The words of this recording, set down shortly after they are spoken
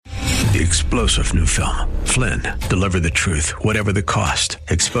The explosive new film, Flynn, deliver the truth, whatever the cost,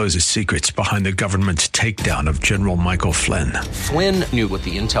 exposes secrets behind the government's takedown of General Michael Flynn. Flynn knew what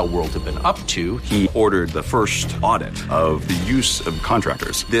the intel world had been up to. He ordered the first audit of the use of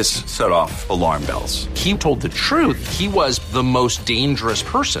contractors. This set off alarm bells. He told the truth. He was the most dangerous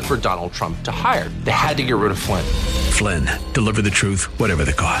person for Donald Trump to hire. They had to get rid of Flynn. Flynn, deliver the truth, whatever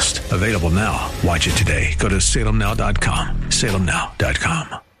the cost. Available now. Watch it today. Go to salemnow.com.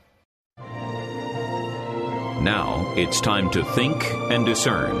 salemnow.com. Now it's time to think and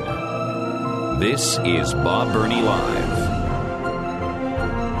discern. This is Bob Burney Live.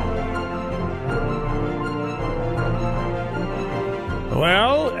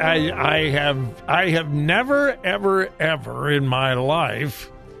 Well, I have never, ever in my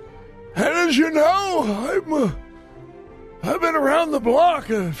life, and as you know, I've been around the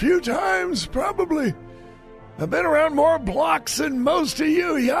block a few times, probably. I've been around more blocks than most of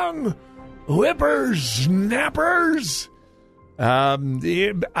you young whippersnappers.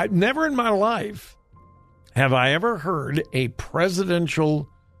 Never in my life have I ever heard a presidential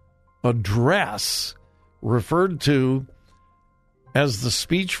address referred to as the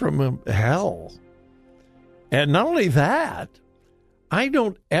speech from hell. And not only that, I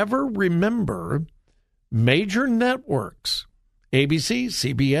don't ever remember major networks, ABC,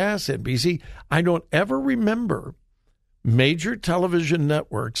 CBS, NBC, I don't ever remember major television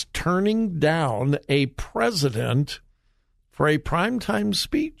networks turning down a president for a primetime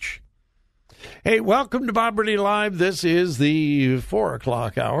speech. Hey, welcome to Bob Burney Live. This is the 4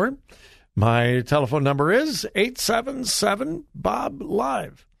 o'clock hour. My telephone number is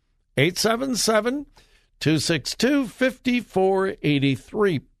 877-BOB-LIVE,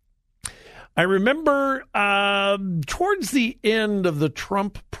 877-262-5483. I remember towards the end of the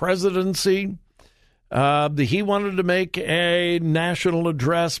Trump presidency, he wanted to make a national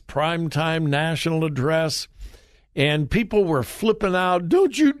address, primetime national address, and people were flipping out,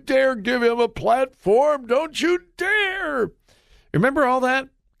 don't you dare give him a platform, don't you dare. Remember all that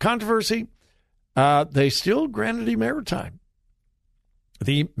controversy? They still granted him airtime.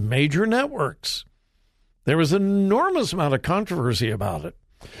 The major networks, there was an enormous amount of controversy about it.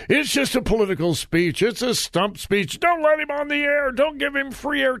 It's just a political speech. It's a stump speech. Don't let him on the air. Don't give him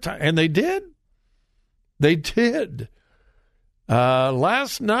free airtime. And they did. They did.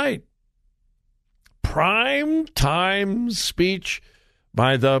 Last night, prime time speech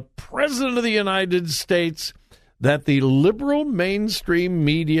by the President of the United States that the liberal mainstream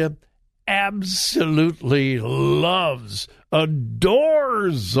media absolutely loves,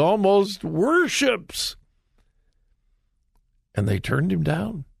 adores, almost worships. And they turned him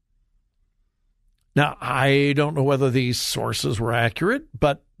down. Now, I don't know whether these sources were accurate,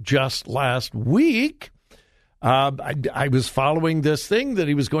 but just last week, I was following this thing that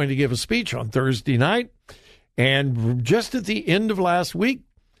he was going to give a speech on Thursday night, and just at the end of last week,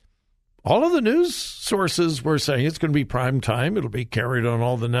 all of the news sources were saying it's going to be prime time. It'll be carried on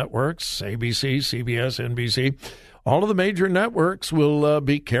all the networks, ABC, CBS, NBC. All of the major networks will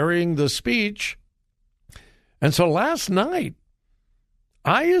be carrying the speech. And so last night,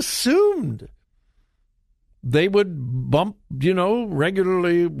 I assumed they would bump,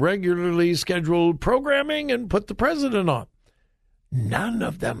 regularly scheduled programming and put the president on. None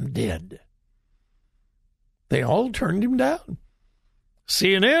of them did. They all turned him down.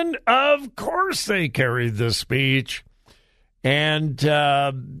 CNN, of course they carried the speech. And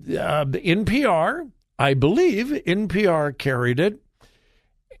NPR, I believe NPR carried it.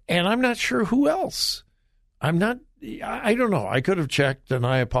 And I'm not sure who else. I don't know. I could have checked, and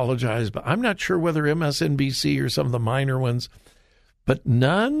I apologize, but I'm not sure whether MSNBC or some of the minor ones. But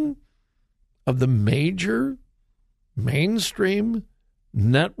none of the major mainstream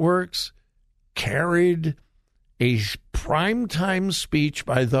networks carried a primetime speech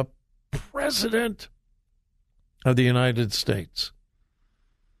by the President of the United States.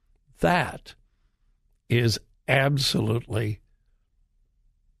 That is absolutely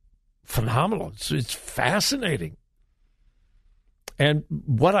phenomenal. It's fascinating. And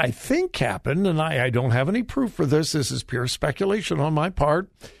what I think happened, and I don't have any proof for this is pure speculation on my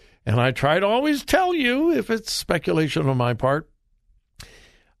part, and I try to always tell you if it's speculation on my part,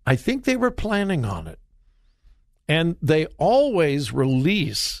 I think they were planning on it. And they always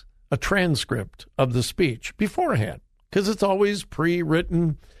release a transcript of the speech beforehand, because it's always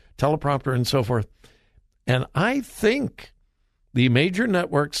pre-written, teleprompter, and so forth. And I think the major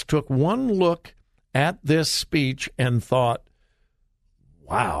networks took one look at this speech and thought,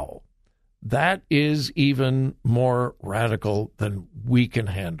 wow, that is even more radical than we can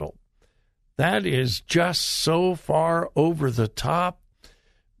handle. That is just so far over the top.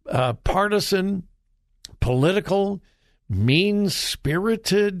 partisan, political,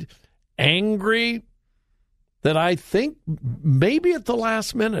 mean-spirited, angry, that I think maybe at the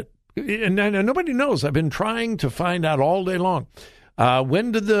last minute, and nobody knows, I've been trying to find out all day long,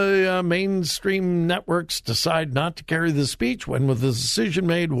 when did the mainstream networks decide not to carry the speech? When was the decision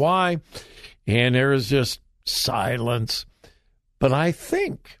made? Why? And there is just silence. But I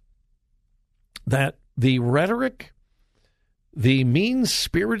think that the rhetoric, the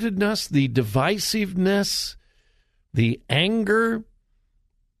mean-spiritedness, the divisiveness, the anger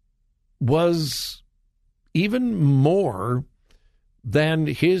was even more than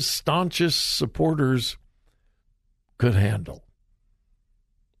his staunchest supporters could handle.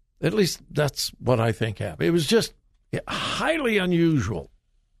 At least that's what I think happened. It was just highly unusual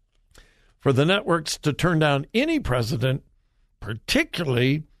for the networks to turn down any president,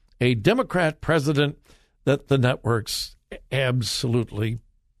 particularly a Democrat president that the networks absolutely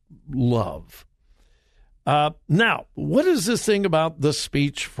love. Now, what is this thing about the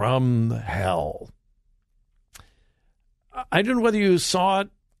speech from hell? I don't know whether you saw it.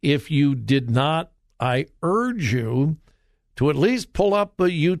 If you did not, I urge you to at least pull up a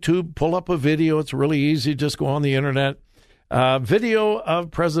YouTube, pull up a video. It's really easy. Just go on the internet. Video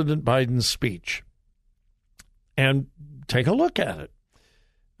of President Biden's speech and take a look at it.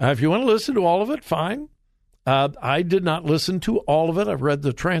 If you want to listen to all of it, fine. I did not listen to all of it. I've read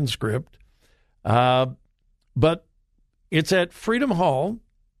the transcript. But it's at Freedom Hall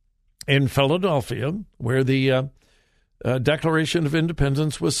in Philadelphia, where the Declaration of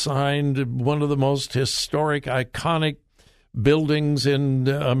Independence was signed, one of the most historic, iconic buildings in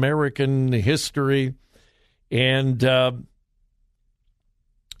American history. And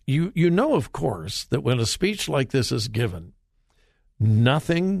you know, of course, that when a speech like this is given,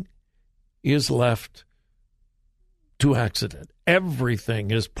 nothing is left to accident.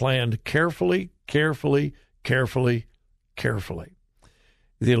 Everything is planned carefully.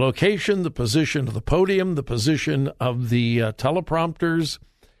 The location, the position of the podium, the position of the teleprompters,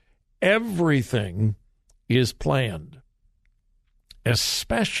 everything is planned,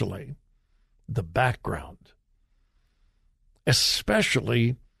 especially the background.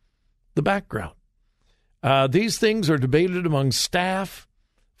 Especially the background. These things are debated among staff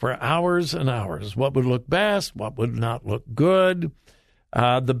for hours and hours. What would look best? What would not look good?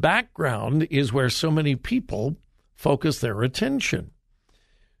 The background is where so many people focus their attention.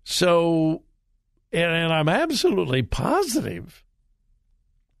 So, and I'm absolutely positive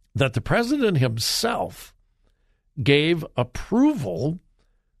that the president himself gave approval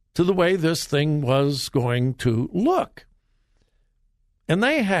to the way this thing was going to look. And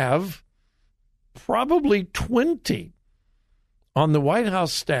they have probably 20 on the White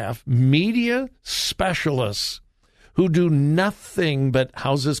House staff, media specialists, who do nothing but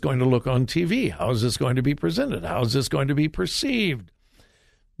how is this going to look on TV? How is this going to be presented? How is this going to be perceived?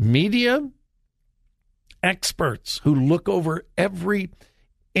 Media experts who look over every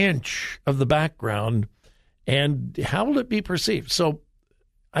inch of the background and how will it be perceived? So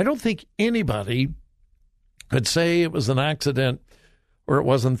I don't think anybody could say it was an accident or it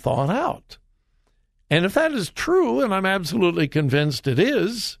wasn't thought out. And if that is true, and I'm absolutely convinced it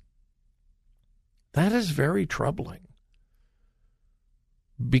is, that is very troubling.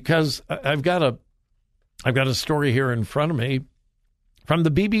 Because I've got a story here in front of me from the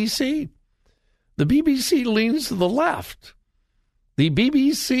BBC. The BBC leans to the left. The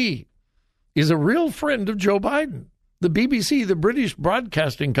BBC is a real friend of Joe Biden. The BBC, the British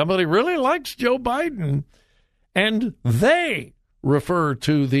Broadcasting Company, really likes Joe Biden, and they refer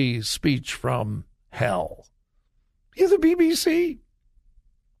to the speech from hell. Yeah, the BBC.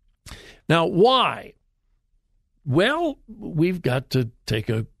 Now, why? Well, we've got to take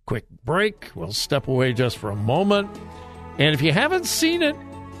a quick break. We'll step away just for a moment. And if you haven't seen it,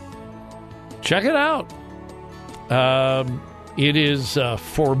 check it out. It is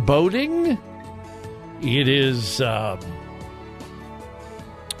foreboding. It is, well,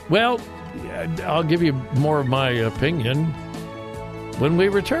 I'll give you more of my opinion when we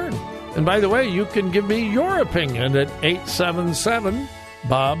return. And by the way, you can give me your opinion at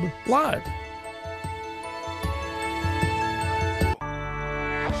 877-BOB-LIVE.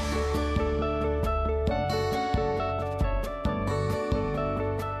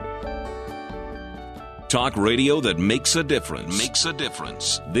 Talk radio that makes a difference.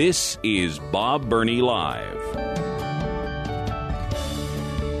 This is Bob Burney Live.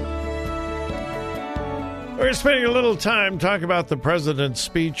 We're spending a little time talking about the president's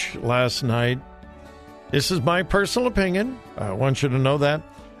speech last night. This is my personal opinion. I want you to know that.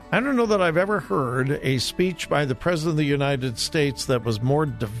 I don't know that I've ever heard a speech by the President of the United States that was more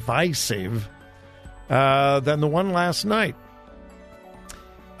divisive than the one last night.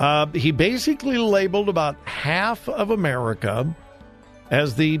 He basically labeled about half of America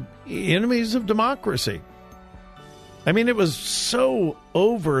as the enemies of democracy. I mean, it was so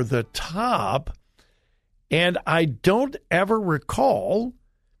over the top, and I don't ever recall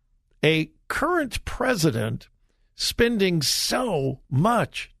a current president spending so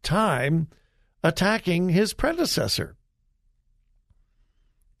much time attacking his predecessor.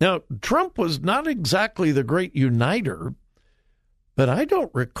 Now, Trump was not exactly the great uniter, but I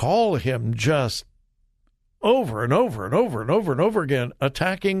don't recall him just over and over and over and over and over again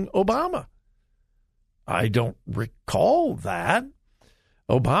attacking Obama. I don't recall that.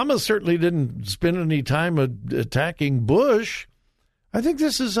 Obama certainly didn't spend any time attacking Bush. I think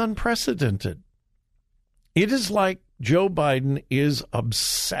this is unprecedented. It is like Joe Biden is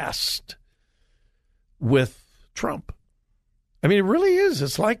obsessed with Trump. I mean, it really is.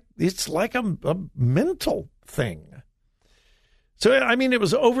 It's like a mental thing. So, I mean, it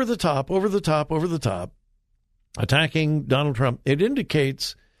was over the top, attacking Donald Trump. It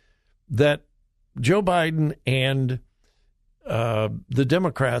indicates that Joe Biden and the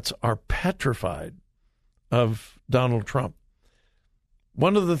Democrats are petrified of Donald Trump.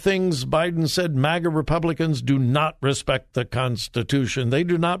 One of the things Biden said, MAGA Republicans do not respect the Constitution. They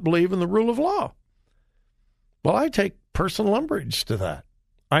do not believe in the rule of law. Well, I take personal umbrage to that.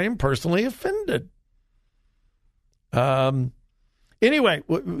 I am personally offended. Anyway,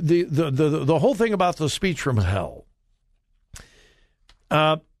 the whole thing about the speech from hell.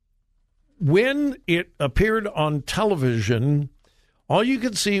 When it appeared on television, all you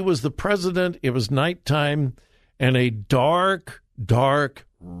could see was the president. It was nighttime, and a dark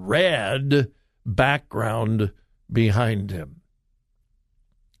red background behind him.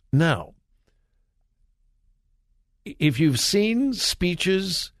 Now, if you've seen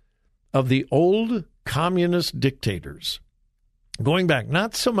speeches of the old communist dictators, going back,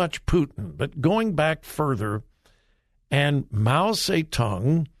 not so much Putin, but going back further, and Mao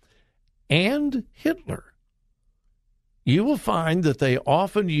Zedong and Hitler, you will find that they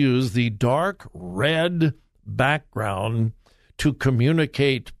often use the dark red background to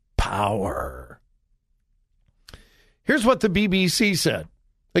communicate power. Here's what the BBC said.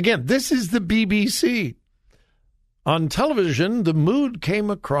 Again, this is the BBC. On television, the mood came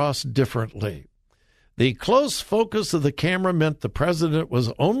across differently. The close focus of the camera meant the president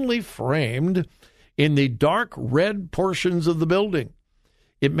was only framed in the dark red portions of the building.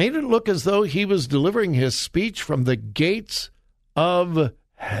 It made it look as though he was delivering his speech from the gates of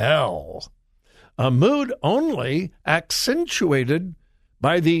hell. A mood only accentuated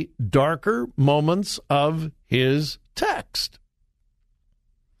by the darker moments of his text.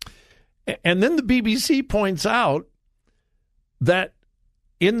 And then the BBC points out that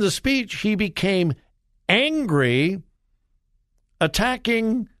in the speech he became angry,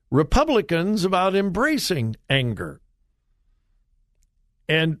 attacking Republicans about embracing anger.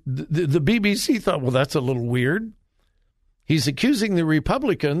 And the BBC thought, well, that's a little weird. He's accusing the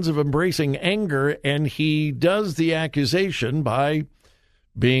Republicans of embracing anger, and he does the accusation by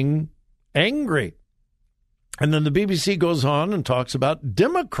being angry. And then the BBC goes on and talks about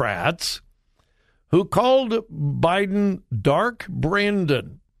Democrats who called Biden Dark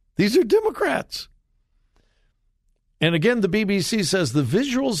Brandon. These are Democrats. And again, the BBC says the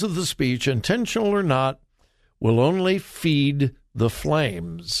visuals of the speech, intentional or not, will only feed the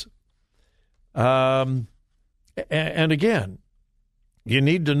flames. And again, you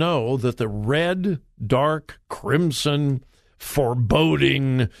need to know that the red, dark, crimson,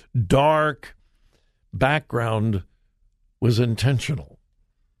 foreboding, dark background was intentional.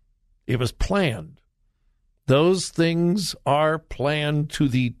 It was planned. Those things are planned to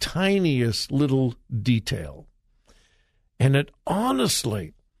the tiniest little detail. And it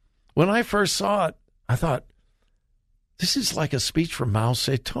honestly, when I first saw it, I thought, this is like a speech from Mao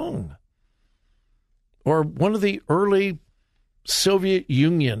Zedong or one of the early Soviet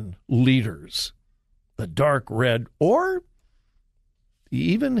Union leaders, the dark red, or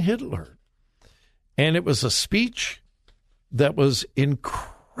even Hitler. And it was a speech that was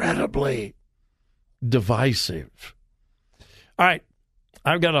incredibly divisive. All right,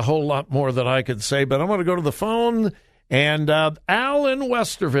 I've got a whole lot more that I could say, but I'm going to go to the phone. And Al in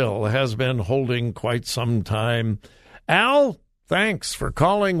Westerville has been holding quite some time. Al, thanks for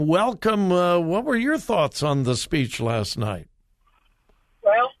calling. Welcome. What were your thoughts on the speech last night?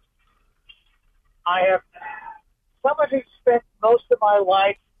 Well, I have somebody spent most of my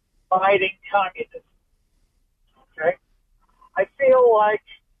life fighting communism. Okay? I feel like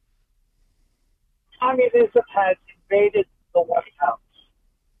communism has invaded the White House.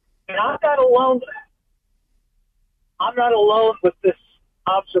 And I'm not alone. I'm not alone with this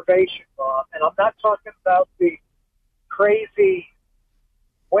observation, Bob. And I'm not talking about the crazy,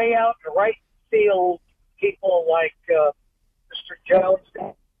 way out in the right field people like Mr. Jones.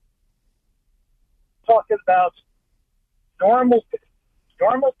 I'm talking about normal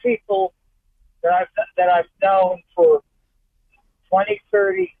people that I've known for 20,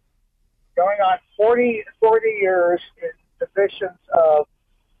 30, going on 40 years in positions of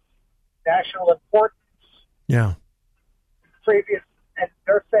national importance. Yeah. Previous, and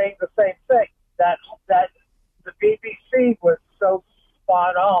they're saying the same thing, that the BBC was so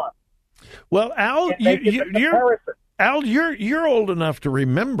spot on. Well, Al, you're old enough to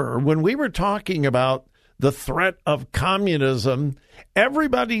remember when we were talking about the threat of communism,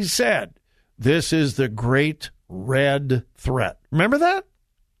 everybody said, this is the great red threat. Remember that?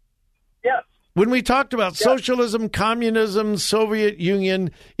 Yes. When we talked about socialism, communism, Soviet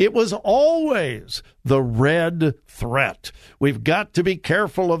Union, it was always the red threat. We've got to be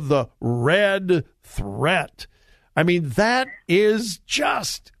careful of the red threat. I mean, that is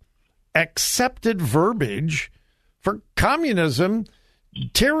just accepted verbiage for communism,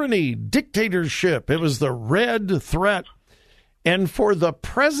 tyranny, dictatorship. It was the red threat. And for the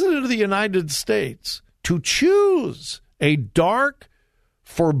President of the United States to choose a dark,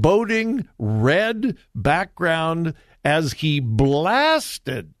 foreboding red background as he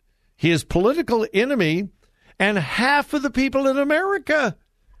blasted his political enemy and half of the people in America.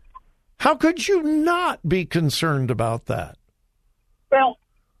 How could you not be concerned about that? Well,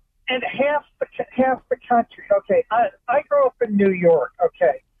 and half the country. Okay, I grew up in New York.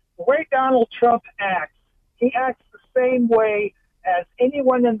 Okay, the way Donald Trump acts, he acts the same way as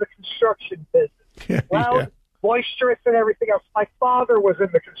anyone in the construction business. Loud, boisterous, and everything else. My father was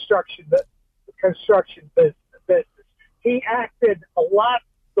in the construction business. He acted a lot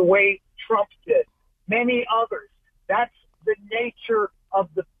the way Trump did. Many others. That's the nature of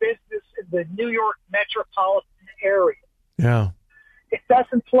the business in the New York metropolitan area. Yeah. It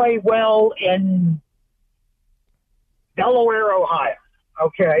doesn't play well in Delaware, Ohio.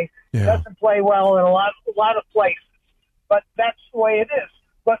 Okay, It doesn't play well in a lot of places, but that's the way it is.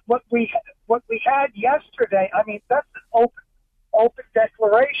 But what we had yesterday, I mean, that's an open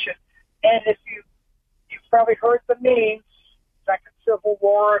declaration. And if you've probably heard the memes, Second Civil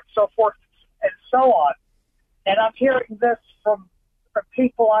War, and so forth and so on. And I'm hearing this from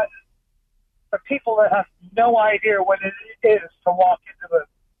people that have no idea what it is to walk into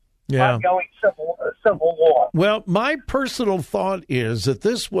the ongoing civil war. Well, my personal thought is that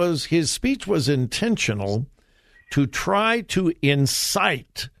his speech was intentional to try to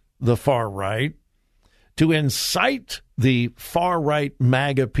incite the far right, to incite the far right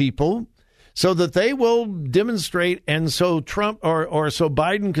MAGA people, so that they will demonstrate, and so Trump or so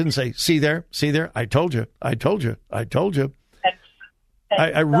Biden can say, see there, I told you. I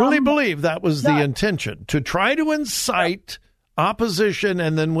really believe that was the intention, to try to incite opposition,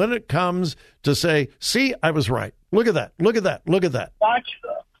 and then when it comes to say, see, I was right. Look at that. Watch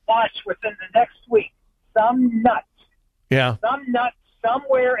within the next week, some nut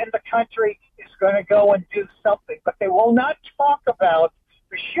somewhere in the country is going to go and do something, but they will not talk about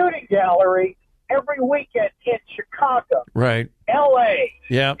the shooting gallery every weekend in Chicago, right? L.A.,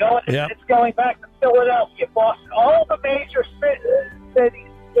 It's going back to Philadelphia, Boston, all the major cities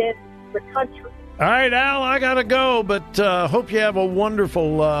in the country. All right, Al, I got to go, but hope you have a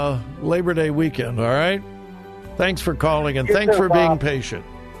wonderful Labor Day weekend, all right? Thanks for calling, and thanks for being patient.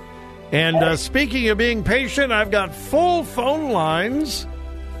 And speaking of being patient, I've got full phone lines.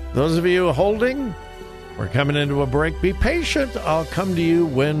 Those of you holding, we're coming into a break. Be patient. I'll come to you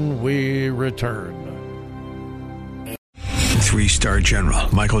when we return. 3-star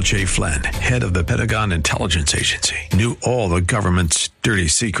General Michael J. Flynn, head of the Pentagon Intelligence Agency, knew all the government's dirty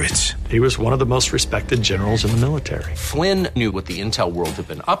secrets. He was one of the most respected generals in the military. Flynn knew what the intel world had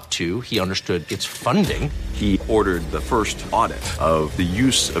been up to. He understood its funding. He ordered the first audit of the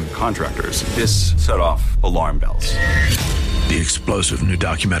use of contractors. This set off alarm bells. The explosive new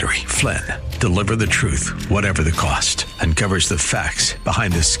documentary, Flynn, Deliver the Truth, Whatever the Cost, uncovers the facts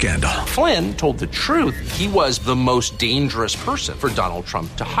behind this scandal. Flynn told the truth. He was the most dangerous person for Donald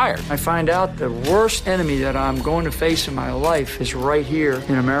Trump to hire. I find out the worst enemy that I'm going to face in my life is right here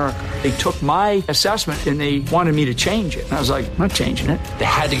in America. They took my assessment and they wanted me to change it. And I was like, I'm not changing it. They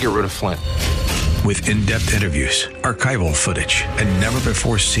had to get rid of Flynn. With in-depth interviews, archival footage, and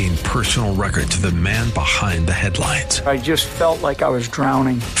never-before-seen personal records of the man behind the headlines. I just felt like I was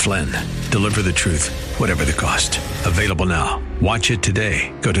drowning. Flynn, deliver the truth, whatever the cost. Available now. Watch it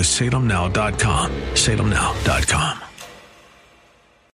today. Go to salemnow.com. salemnow.com.